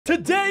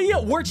Today,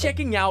 we're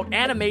checking out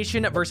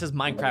animation versus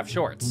Minecraft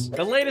shorts.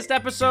 The latest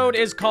episode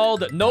is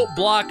called Note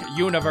Block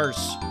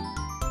Universe.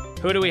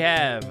 Who do we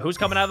have? Who's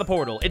coming out of the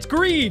portal? It's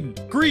Green!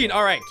 Green,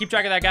 all right, keep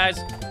track of that, guys.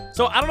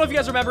 So, I don't know if you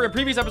guys remember, in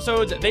previous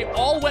episodes, they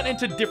all went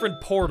into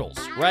different portals,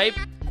 right?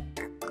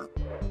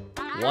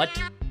 What?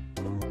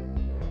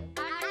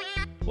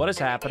 What is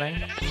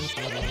happening?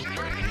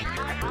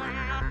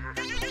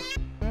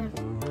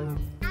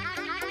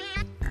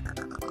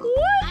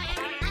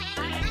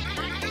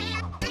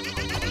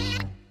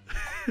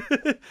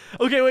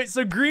 Okay, wait,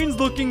 so Green's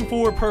looking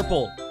for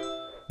purple.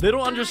 They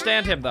don't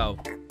understand him, though.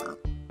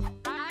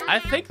 I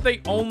think they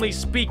only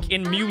speak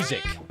in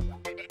music.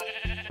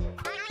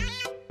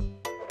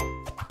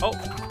 Oh,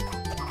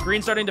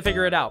 Green's starting to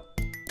figure it out.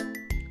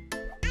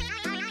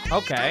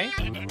 Okay.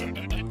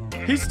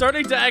 He's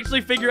starting to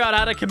actually figure out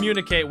how to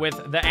communicate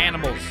with the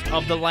animals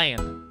of the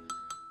land.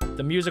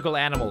 The musical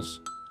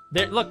animals.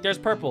 There, look, there's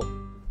purple.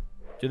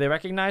 Do they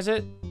recognize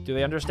it? Do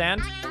they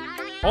understand?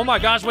 Oh my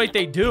gosh, wait,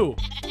 they do.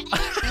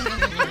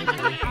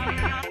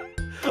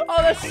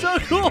 Oh, that's so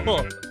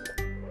cool.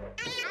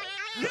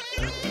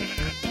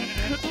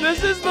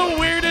 This is the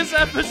weirdest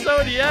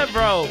episode yet,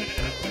 bro.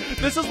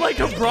 This is like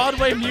a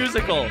Broadway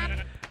musical.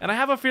 And I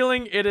have a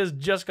feeling it is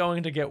just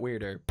going to get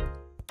weirder.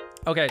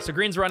 Okay, so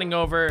Green's running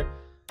over.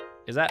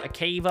 Is that a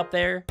cave up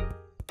there?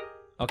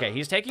 Okay,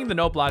 he's taking the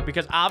note block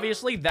because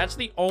obviously that's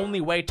the only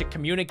way to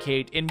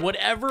communicate in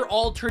whatever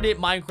alternate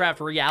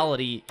Minecraft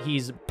reality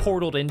he's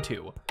portaled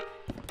into.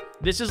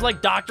 This is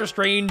like Doctor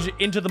Strange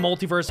into the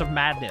multiverse of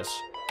madness.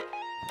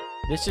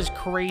 This is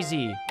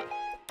crazy.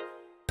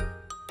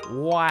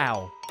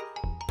 Wow.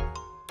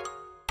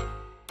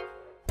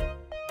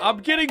 I'm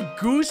getting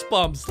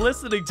goosebumps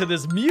listening to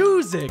this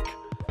music.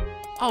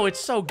 Oh, it's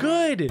so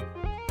good.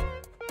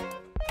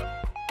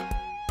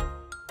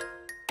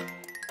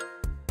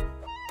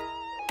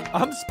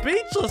 I'm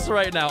speechless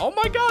right now. Oh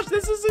my gosh,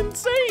 this is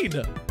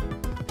insane.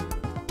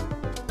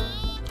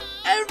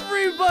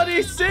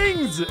 Everybody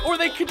sings, or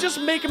they could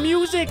just make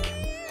music.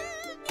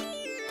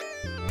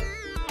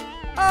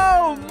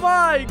 Oh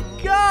my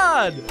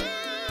God.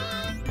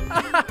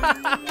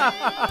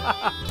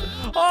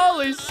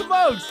 Holy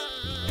smokes.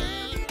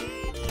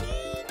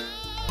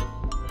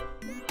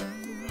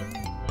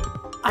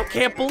 I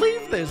can't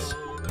believe this.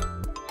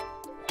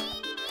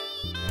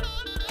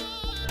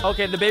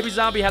 Okay, the baby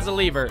zombie has a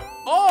lever.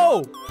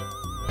 Oh!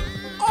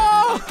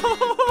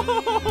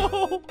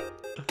 Oh!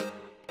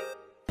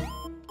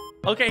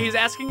 Okay, he's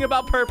asking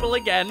about purple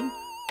again.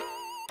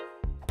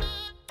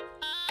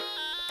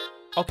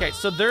 Okay,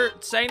 so they're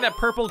saying that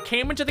purple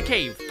came into the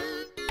cave.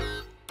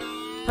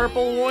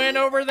 Purple went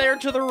over there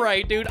to the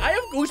right, dude. I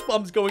have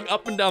goosebumps going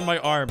up and down my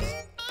arms.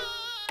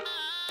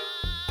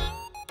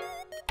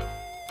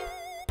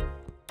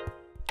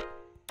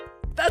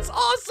 That's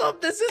awesome.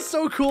 This is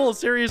so cool,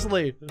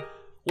 seriously.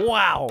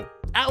 Wow.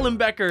 Alan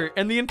Becker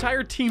and the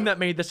entire team that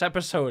made this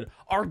episode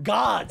are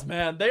gods,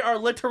 man. They are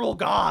literal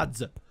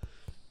gods.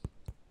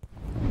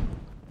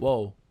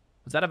 Whoa.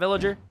 Was that a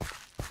villager?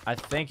 I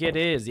think it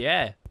is,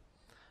 yeah.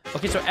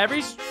 Okay, so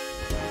every...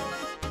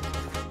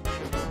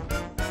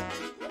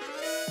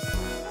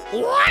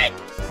 What?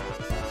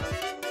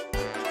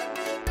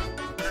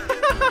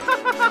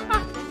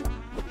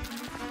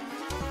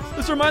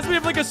 This reminds me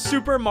of like a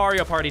Super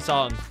Mario Party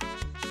song.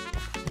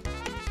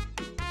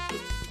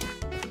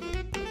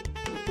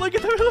 Look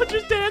at the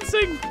villagers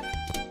dancing.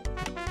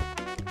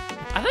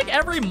 I think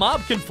every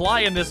mob can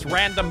fly in this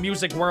random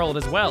music world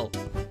as well.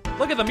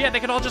 Look at them. Yeah, they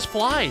can all just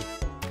fly.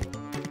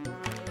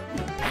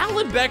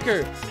 Alan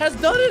Becker has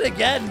done it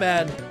again,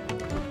 man.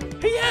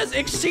 He has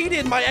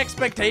exceeded my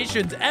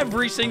expectations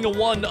every single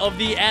one of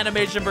the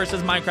animation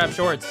versus Minecraft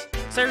shorts.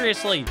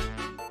 Seriously.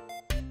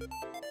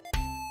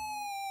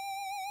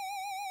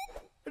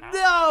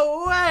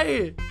 No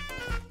way.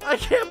 I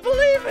can't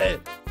believe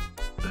it.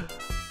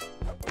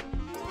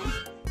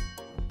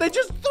 They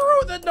just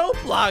threw the note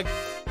block.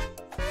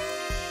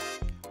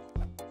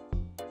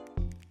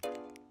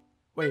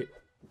 Wait.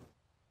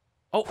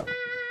 Oh.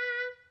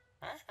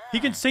 He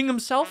can sing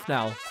himself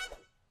now.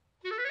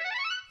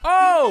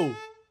 Oh!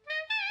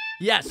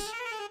 Yes.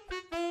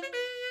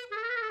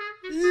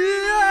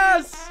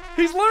 Yes!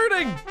 He's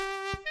learning!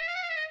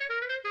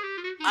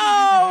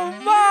 Oh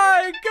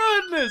my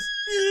goodness!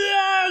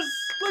 Yes!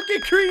 Look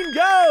at Green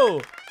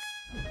go!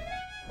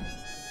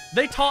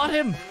 They taught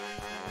him.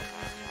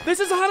 This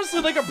is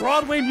honestly like a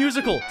Broadway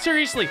musical.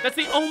 Seriously, that's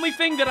the only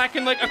thing that I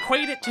can like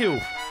equate it to.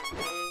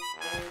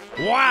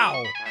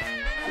 Wow.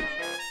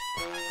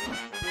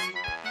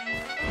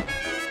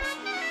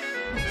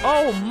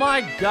 Oh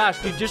my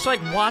gosh, dude, just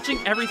like watching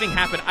everything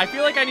happen. I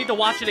feel like I need to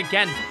watch it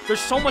again.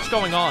 There's so much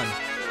going on.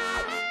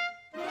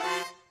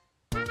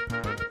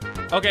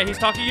 Okay, he's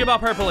talking about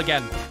purple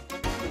again.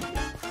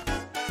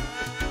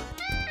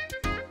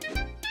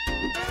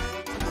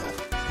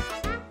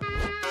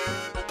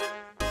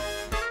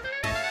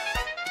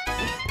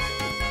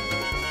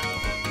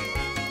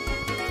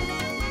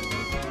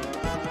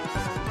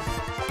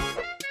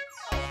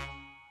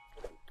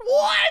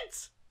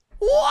 What?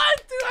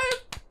 What?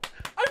 Dude,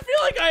 I feel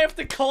like I have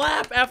to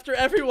clap after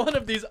every one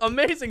of these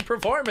amazing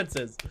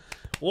performances.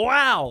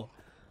 Wow.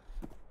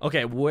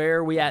 Okay, where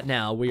are we at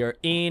now? We are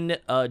in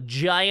a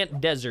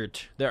giant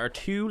desert. There are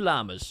 2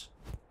 llamas.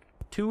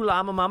 2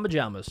 llama mama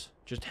jamas.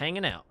 Just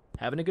hanging out.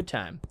 Having a good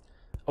time.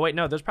 Oh, wait,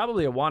 no. There's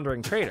probably a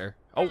wandering trader.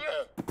 Oh.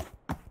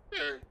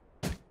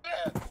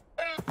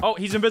 Oh,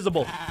 he's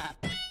invisible.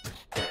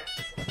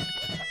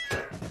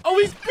 Oh,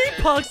 he's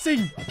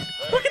beatboxing.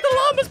 Look at the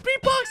llamas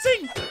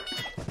beatboxing.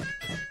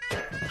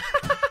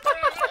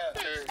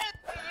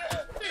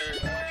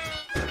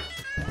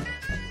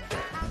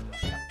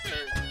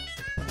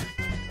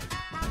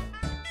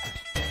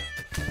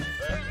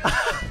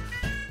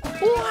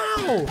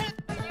 Wow.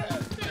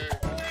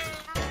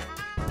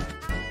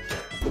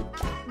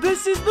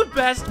 This is the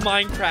best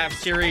Minecraft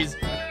series.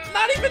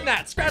 Not even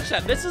that. Scratch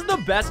that. This is the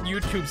best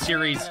YouTube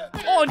series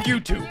on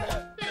YouTube.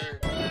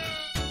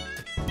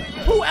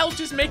 Who else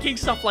is making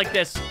stuff like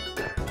this?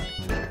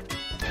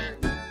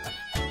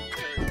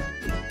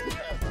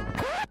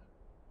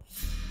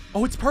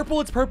 Oh, it's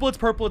purple. It's purple. It's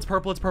purple. It's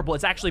purple. It's purple.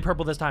 It's actually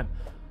purple this time.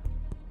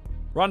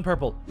 Run,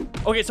 purple.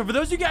 Okay, so for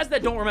those of you guys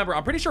that don't remember,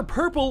 I'm pretty sure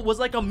purple was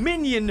like a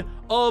minion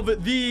of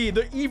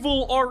the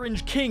evil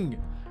orange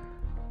king.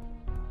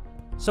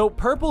 So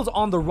purple's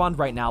on the run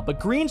right now, but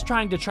green's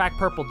trying to track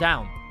purple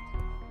down.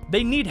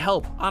 They need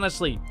help,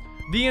 honestly.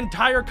 The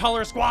entire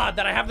color squad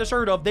that I have this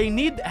heard of, they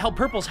need help.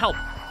 Purple's help.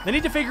 They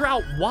need to figure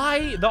out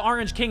why the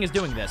orange king is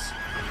doing this.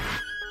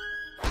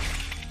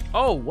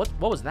 Oh, what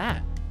was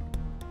that?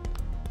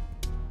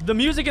 The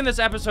music in this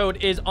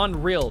episode is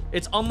unreal.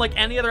 It's unlike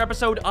any other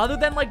episode other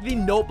than like the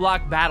note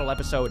block battle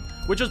episode,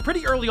 which was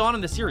pretty early on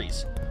in the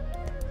series.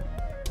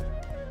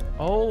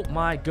 Oh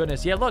my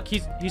goodness. Yeah, look,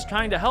 he's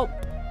trying to help.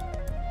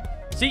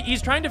 See,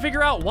 he's trying to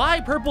figure out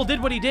why purple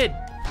did what he did.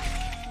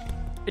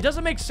 It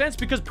doesn't make sense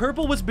because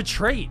purple was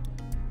betrayed.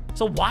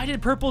 So why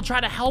did purple try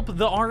to help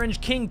the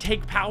orange king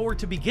take power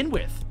to begin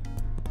with?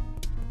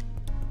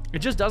 It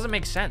just doesn't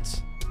make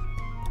sense.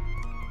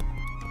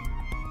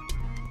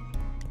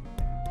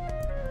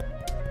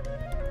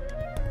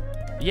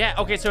 Yeah,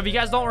 okay, so if you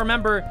guys don't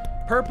remember,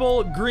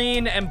 purple,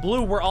 green, and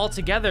blue were all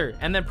together,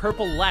 and then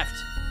purple left,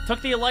 took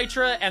the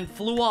elytra, and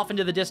flew off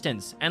into the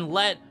distance, and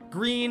let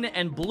green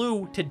and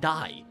blue to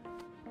die.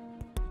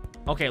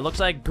 Okay,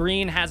 looks like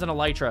green has an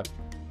elytra.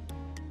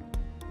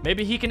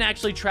 Maybe he can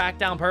actually track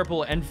down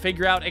purple and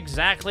figure out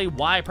exactly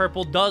why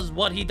purple does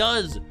what he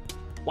does.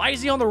 Why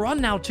is he on the run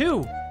now,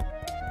 too?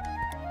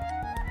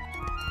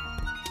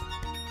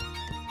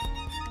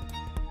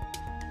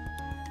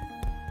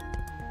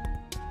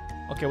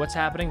 Okay, what's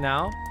happening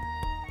now?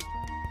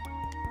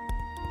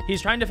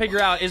 He's trying to figure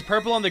out, is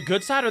purple on the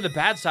good side or the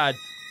bad side?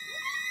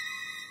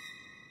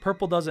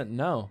 Purple doesn't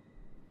know.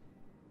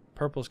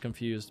 Purple's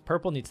confused.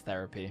 Purple needs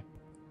therapy.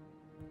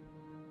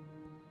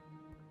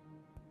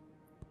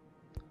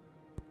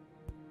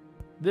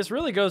 This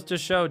really goes to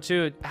show,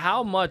 too,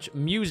 how much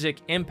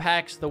music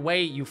impacts the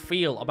way you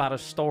feel about a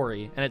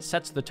story, and it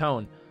sets the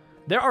tone.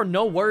 There are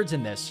no words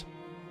in this.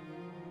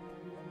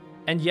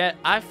 And yet,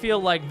 I feel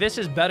like this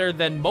is better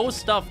than most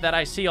stuff that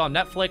I see on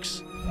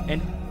Netflix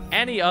and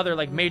any other,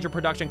 like, major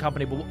production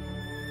company. But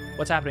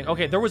what's happening?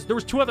 Okay, there was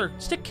 2 other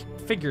stick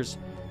figures.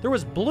 There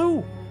was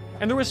blue,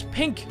 and there was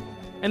pink,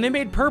 and they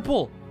made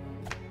purple,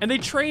 and they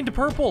trained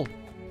purple.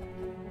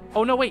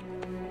 Oh, no, wait.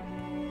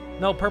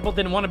 No, purple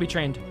didn't want to be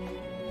trained.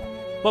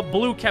 But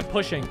blue kept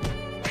pushing.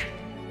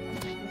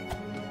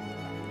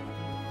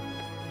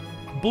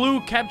 Blue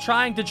kept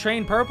trying to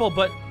train purple,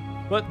 but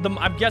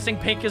I'm guessing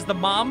pink is the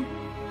mom.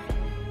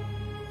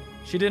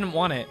 She didn't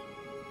want it.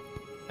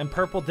 And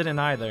purple didn't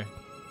either.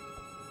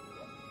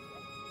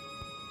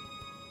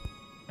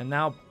 And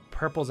now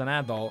purple's an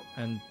adult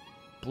and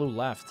blue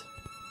left.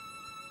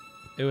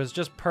 It was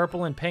just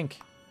purple and pink.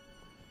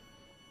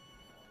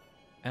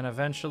 And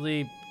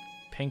eventually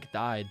pink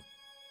died.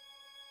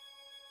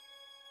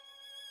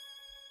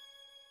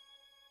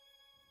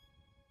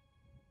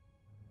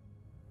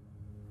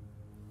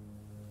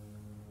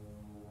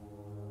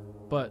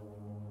 But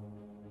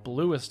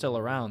blue is still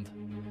around.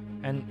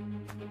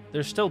 And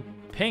there's still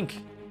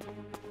pink.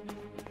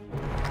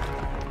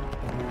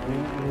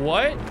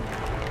 What?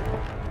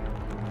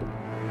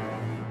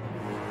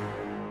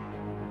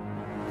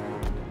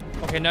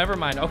 Okay, never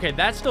mind. Okay,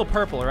 that's still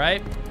purple,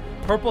 right?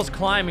 Purple's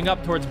climbing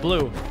up towards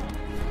blue.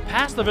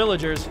 Past the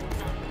villagers.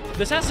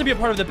 This has to be a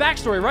part of the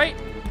backstory, right?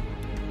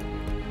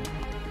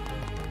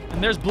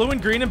 And there's blue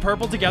and green and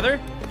purple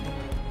together.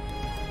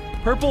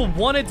 Purple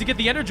wanted to get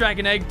the Ender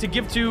Dragon egg to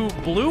give to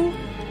blue?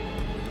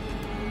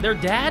 Their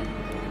dad?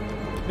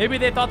 Maybe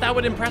they thought that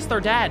would impress their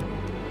dad.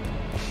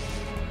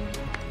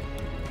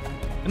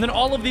 And then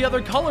all of the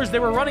other colors, they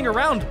were running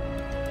around.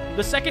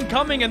 The Second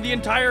Coming and the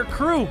entire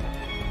crew.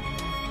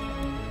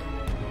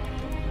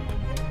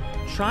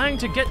 Trying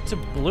to get to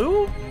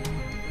blue?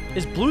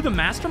 Is blue the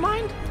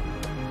mastermind?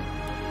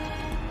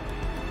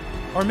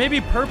 Or maybe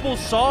purple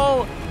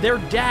saw their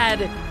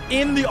dad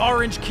in the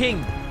Orange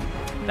King.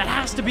 That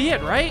has to be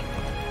it, right?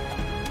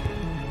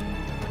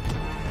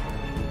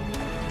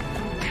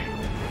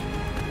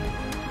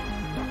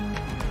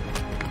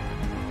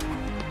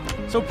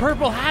 So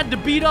purple had to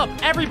beat up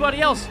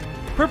everybody else.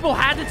 Purple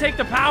had to take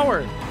the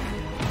power.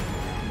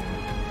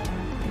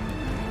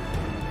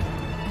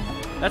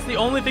 That's the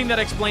only thing that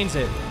explains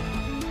it.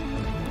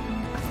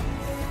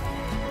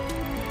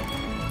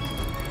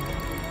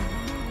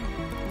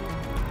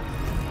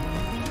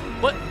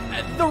 But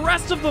the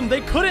rest of them,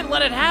 they couldn't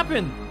let it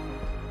happen.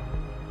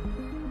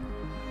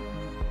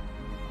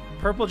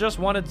 Purple just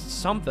wanted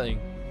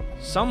something.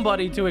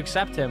 Somebody to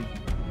accept him.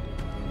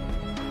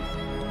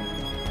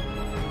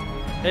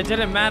 It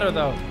didn't matter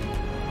though.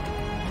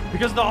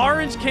 Because the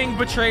Orange King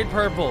betrayed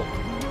Purple.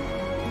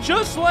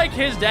 Just like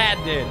his dad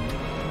did.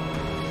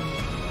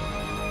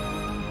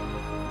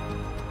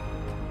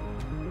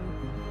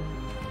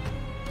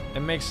 It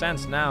makes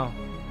sense now.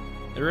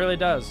 It really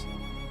does.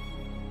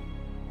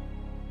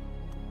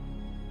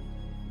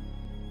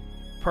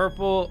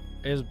 Purple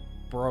is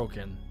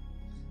broken.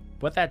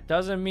 But that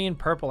doesn't mean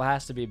purple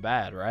has to be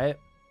bad, right?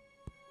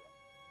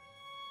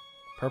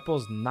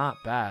 Purple's not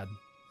bad.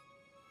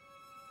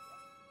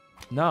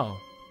 No,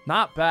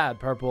 not bad,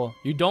 purple.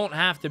 You don't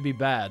have to be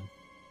bad.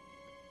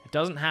 It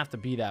doesn't have to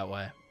be that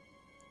way.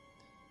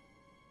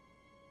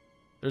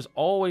 There's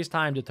always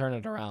time to turn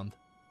it around.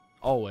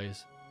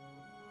 Always.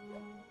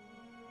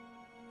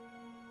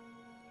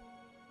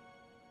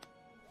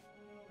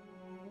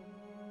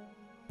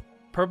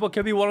 Purple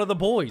could be one of the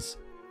boys.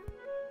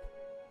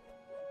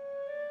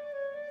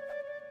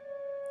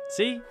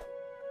 See?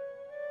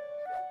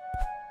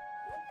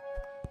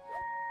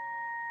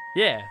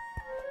 Yeah.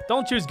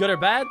 Don't choose good or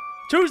bad.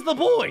 Choose the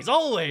boys,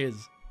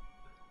 always.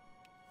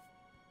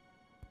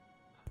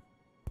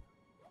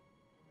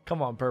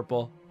 Come on,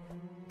 Purple.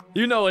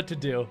 You know what to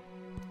do.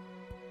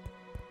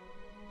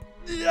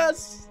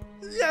 Yes!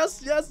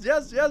 Yes, yes,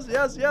 yes, yes,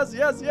 yes, yes,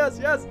 yes, yes,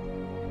 yes.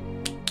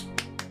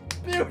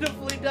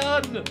 Beautifully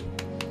done.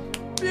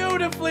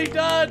 Beautifully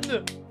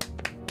done.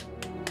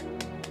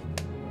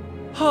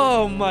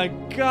 Oh my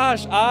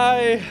gosh,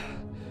 I'm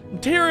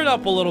tearing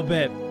up a little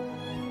bit.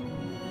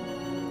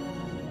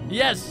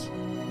 Yes,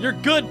 you're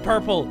good,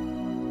 Purple.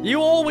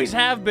 You always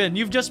have been.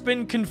 You've just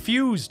been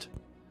confused.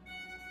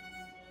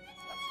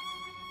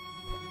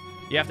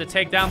 You have to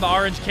take down the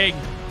Orange King.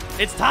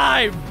 It's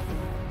time.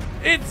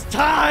 It's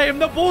time.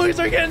 The boys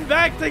are getting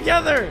back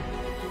together.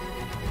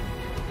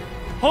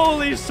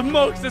 Holy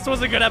smokes, this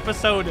was a good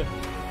episode.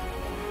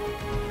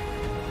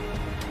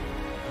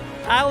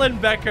 Alan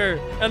Becker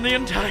and the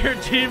entire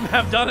team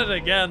have done it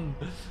again.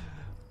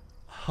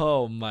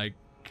 Oh my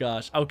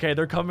gosh. Okay,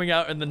 they're coming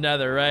out in the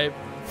nether, right?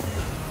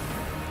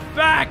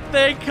 Back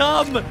they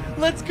come.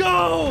 Let's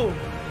go.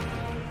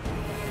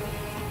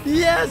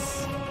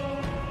 Yes.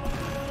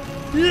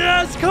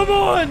 Yes, come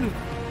on.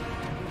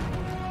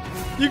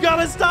 You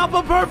gotta stop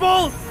him,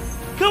 Purple.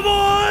 Come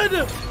on.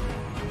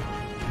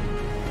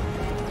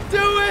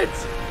 Do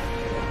it.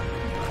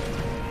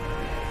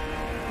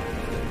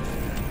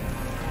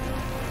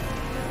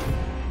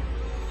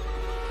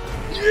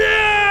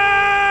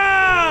 Yeah!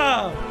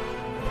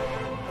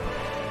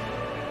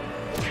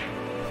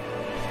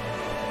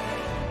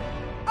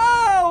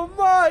 Oh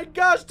my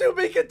gosh, to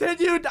be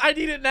continued. I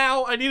need it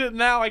now. I need it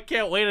now. I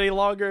can't wait any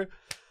longer.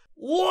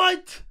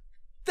 What?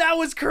 That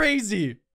was crazy.